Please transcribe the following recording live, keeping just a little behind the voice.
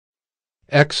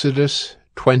Exodus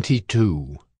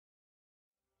 22.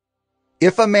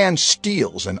 If a man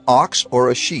steals an ox or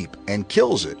a sheep and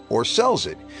kills it or sells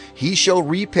it, he shall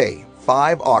repay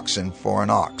 5 oxen for an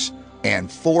ox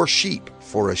and 4 sheep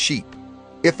for a sheep.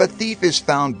 If a thief is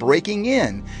found breaking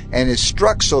in and is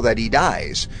struck so that he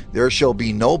dies, there shall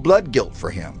be no blood guilt for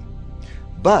him.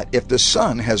 But if the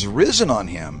sun has risen on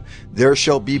him, there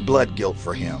shall be blood guilt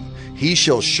for him. He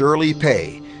shall surely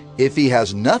pay. If he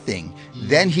has nothing,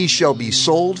 then he shall be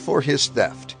sold for his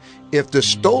theft. If the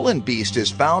stolen beast is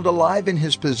found alive in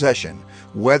his possession,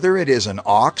 whether it is an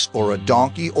ox or a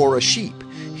donkey or a sheep,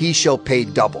 he shall pay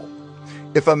double.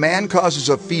 If a man causes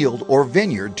a field or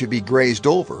vineyard to be grazed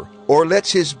over, or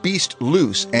lets his beast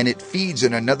loose and it feeds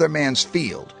in another man's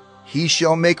field, he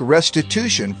shall make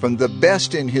restitution from the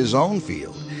best in his own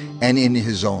field and in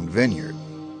his own vineyard.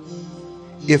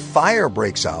 If fire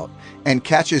breaks out and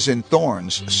catches in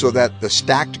thorns so that the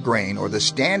stacked grain or the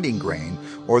standing grain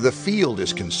or the field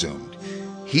is consumed,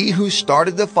 he who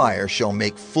started the fire shall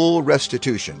make full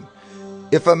restitution.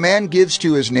 If a man gives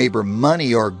to his neighbor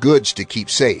money or goods to keep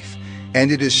safe,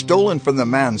 and it is stolen from the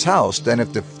man's house, then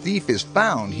if the thief is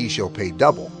found, he shall pay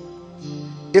double.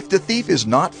 If the thief is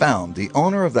not found, the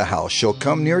owner of the house shall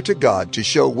come near to God to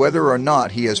show whether or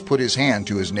not he has put his hand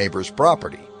to his neighbor's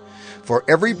property. For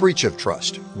every breach of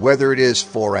trust, whether it is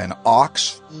for an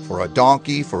ox, for a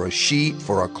donkey, for a sheep,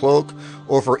 for a cloak,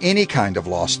 or for any kind of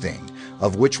lost thing,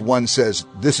 of which one says,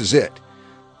 "This is it,"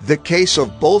 the case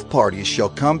of both parties shall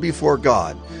come before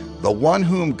God. The one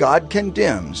whom God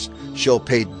condemns shall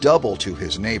pay double to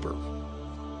his neighbor.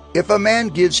 If a man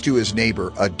gives to his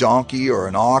neighbor a donkey or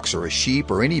an ox or a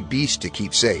sheep or any beast to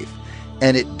keep safe,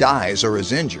 and it dies or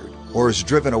is injured or is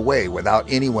driven away without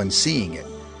anyone seeing it,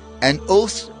 an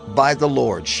oath by the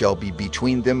Lord shall be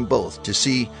between them both to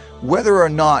see whether or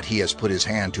not he has put his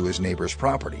hand to his neighbor's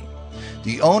property.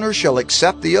 The owner shall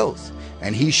accept the oath,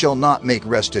 and he shall not make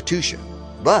restitution.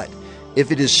 But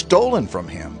if it is stolen from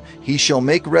him, he shall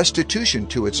make restitution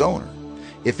to its owner.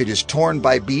 If it is torn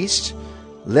by beasts,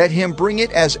 let him bring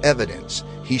it as evidence.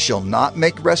 He shall not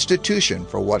make restitution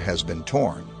for what has been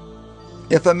torn.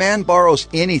 If a man borrows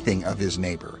anything of his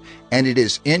neighbor, and it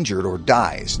is injured or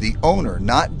dies, the owner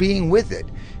not being with it,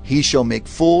 he shall make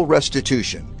full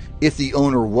restitution. If the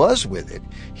owner was with it,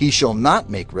 he shall not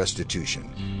make restitution.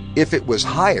 If it was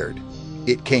hired,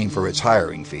 it came for its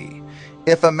hiring fee.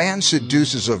 If a man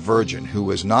seduces a virgin who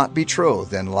was not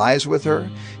betrothed and lies with her,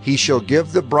 he shall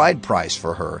give the bride price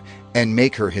for her and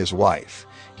make her his wife.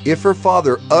 If her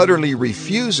father utterly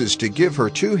refuses to give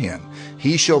her to him,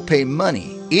 he shall pay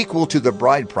money equal to the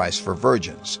bride price for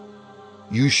virgins.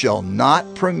 You shall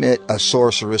not permit a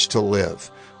sorceress to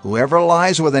live. Whoever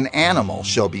lies with an animal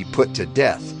shall be put to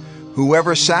death.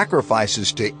 Whoever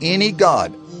sacrifices to any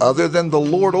god other than the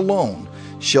Lord alone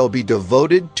shall be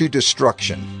devoted to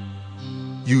destruction.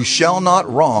 You shall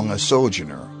not wrong a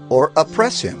sojourner or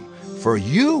oppress him, for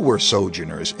you were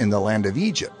sojourners in the land of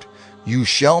Egypt. You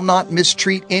shall not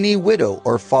mistreat any widow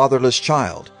or fatherless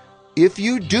child. If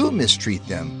you do mistreat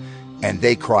them, and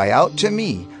they cry out to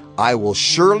me, I will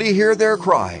surely hear their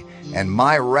cry, and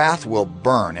my wrath will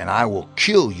burn, and I will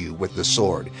kill you with the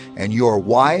sword, and your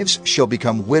wives shall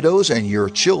become widows, and your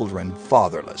children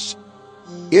fatherless.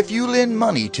 If you lend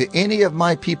money to any of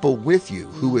my people with you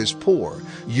who is poor,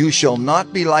 you shall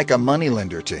not be like a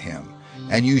moneylender to him,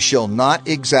 and you shall not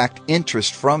exact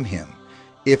interest from him.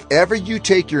 If ever you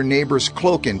take your neighbor's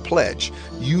cloak in pledge,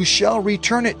 you shall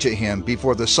return it to him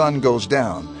before the sun goes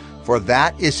down, for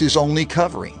that is his only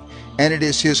covering, and it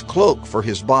is his cloak for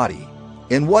his body.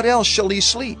 In what else shall he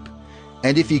sleep?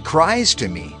 And if he cries to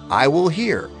me, I will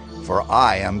hear, for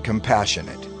I am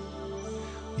compassionate.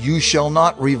 You shall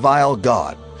not revile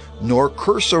God, nor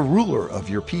curse a ruler of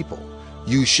your people.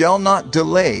 You shall not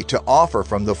delay to offer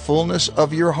from the fullness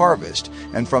of your harvest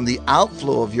and from the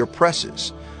outflow of your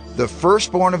presses. The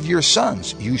firstborn of your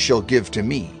sons you shall give to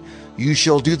me. You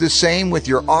shall do the same with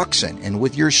your oxen and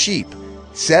with your sheep.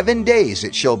 7 days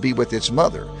it shall be with its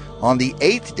mother. On the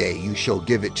 8th day you shall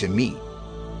give it to me.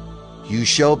 You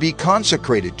shall be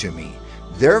consecrated to me.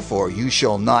 Therefore you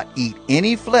shall not eat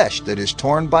any flesh that is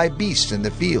torn by beasts in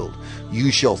the field.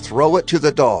 You shall throw it to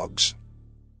the dogs.